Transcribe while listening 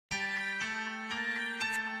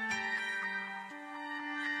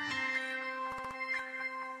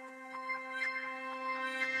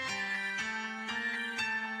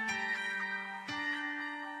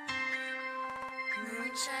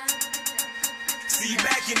See,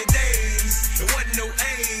 back in the days, it wasn't no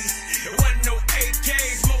A's, it wasn't no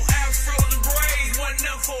AKs, more afros and braids. Wasn't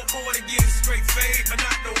nothing for a boy to get a straight fade, but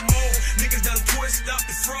not no more. Niggas done twist up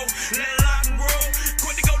the fro, let it lock and roll.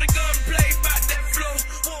 Quick to go to gun play by that flow.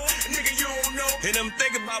 Nigga, you don't know. And I'm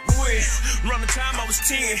thinking about when, around the time I was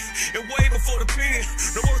 10, and way before the pen.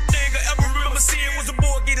 The worst thing I ever remember seeing was a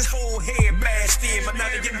boy get his whole head bashed in, but now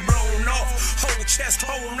they getting blown off. Whole chest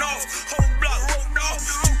holding off, whole block roped off.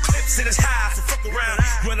 2 clips in his high, so fuck around,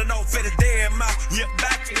 running off at his damn mouth. Yeah,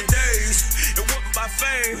 back in the days, it wasn't by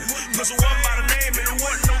fame, plus it wasn't by the name, and it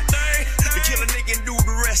wasn't no thing. To kill a nigga and do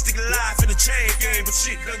the rest of your life in the chain game, but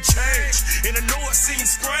shit done changed. And I know it seems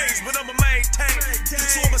strange, but I'ma maintain.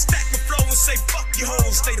 So I'ma stack the flow and say fuck your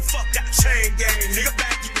hoes, stay the fuck out chain game. Nigga,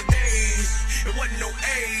 back in the days, it wasn't no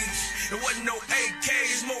age, it wasn't no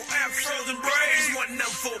AKs, more afros and braids. Wasn't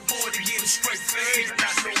nothing for a boy to get a straight fade,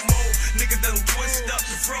 not no more. Niggas done twist up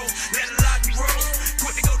the fro, let it lock and roll.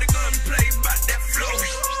 Quick to go to gun play about that flow.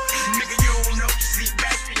 Nigga, you don't know. See,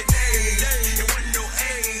 back in the days, it wasn't no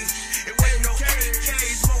age, it wasn't no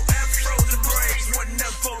AKs, more afros and braids. Wasn't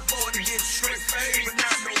nothing for a boy to get a straight fade, but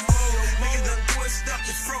not no more. Niggas done twist up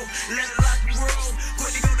the fro, let it lock and roll.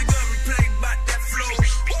 Quick to go to gun play about that flow.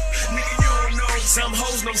 Nigga, you don't know. Some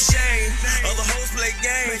hoes no shame, other hoes play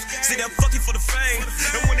games. See, they'll fuck you for the fame,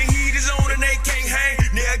 and when the heat is on and they can't hang,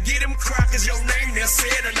 they'll get them crackers your name, they'll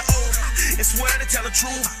say it on the oath and swear to tell the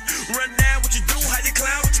truth. Run down what you do, how you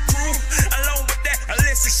clown with your crew. Along with that, I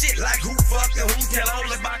listen shit like who fuck and who tell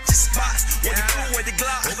all about your spots. What you do with the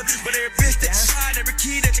Glock, but every bitch that you shot, every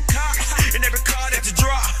key that you caught, and every car that you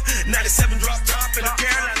drop. 97 drop top and a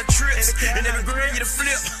Carolina trips, and every grill you done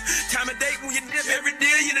flip. Time of day when you dip, every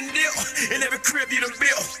deal you done dip, and every crib you done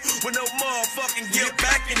built with no motherfucking guilt.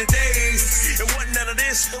 Back in the days, it wasn't none of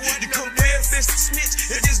this. You compare fist to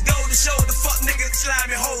snitch, it just go to show the fuck nigga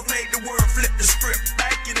slimy hoes made the world flip the script.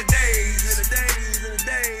 Back in the days, it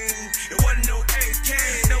wasn't no AK,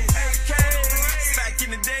 no AK. Back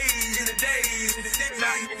in the days, back in the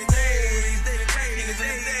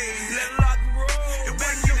days, let it lock and roll. It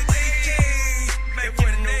wasn't no AK, back in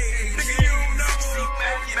the days, nigga you don't know.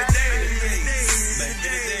 Back in the days,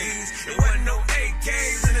 it wasn't no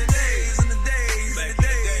AKs in the days,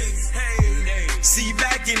 hey. See,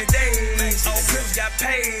 back in the days, all pimps got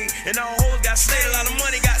paid, and all hoes got slayed, a lot of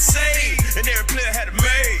money got saved, and every player had a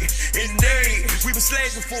maid. In the day, we were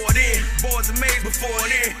slaves before then, boys are made before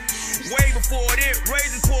then, way before then,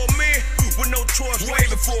 raising poor men with no choice, way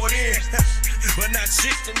before then. But not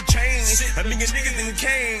shit done changed. I mean, your niggas done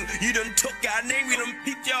came. You done took our name, we done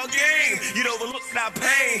peeped y'all game. You done overlooked our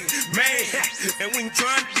pain, man. And we ain't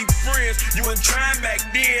trying to be friends. You ain't trying back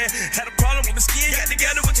then. Had a problem with the skin, got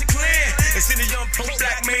together with your clan. And sent a young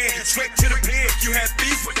black man straight to the pen. You had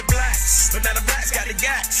beef with the blacks, but now the blacks got the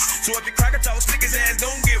gats. So if your cracker talk slick, his ass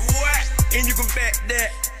gon' get whacked. And you can bet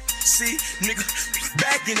that. See, nigga,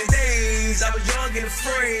 back in the days, I was young and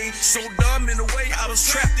afraid, so dumb in a way, I was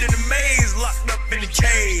trapped in a maze, locked up in a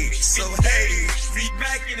cage. So hey, be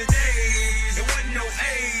back in the days, it wasn't no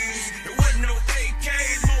A's, it wasn't no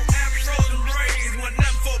AKs, more afros and braids. Wasn't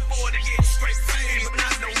nothing for a boy to get straight fade, but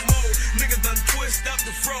not no more. Niggas done twist up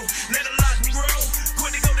the fro, let it lock and grow.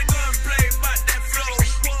 Quick to go to gun play about that flow.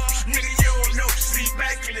 Nigga, you don't know. See,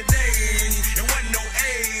 back in the days, it wasn't no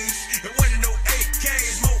A's, it wasn't no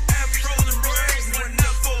AKs, more afros and braids. Wasn't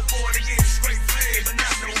nothing for a boy to get straight fade, but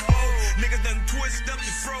not no more. Niggas done twist up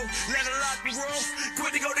the fro, let it lock and roll.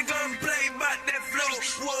 Quick to go to gun play about that flow.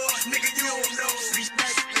 Whoa, nigga, you don't know. See,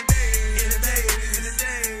 back in the days,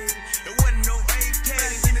 it wasn't no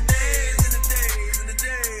AKs. In the days,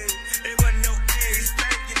 it wasn't no A's.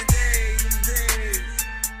 Back in the days,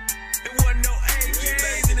 it wasn't no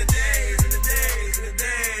AKs. In the days,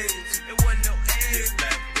 it wasn't no A's.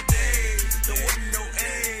 Back in the days, there wasn't no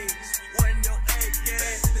A's, wasn't no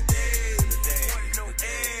AKs. In the days, wasn't no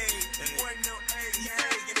A's, wasn't no AKs.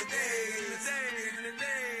 Back in the days, back in the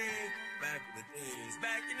days,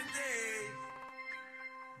 back in the days,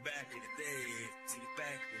 back in the days, see,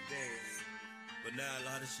 back in the days. But now a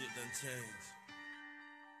lot of shit done changed.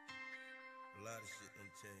 A lot of shit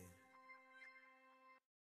done changed.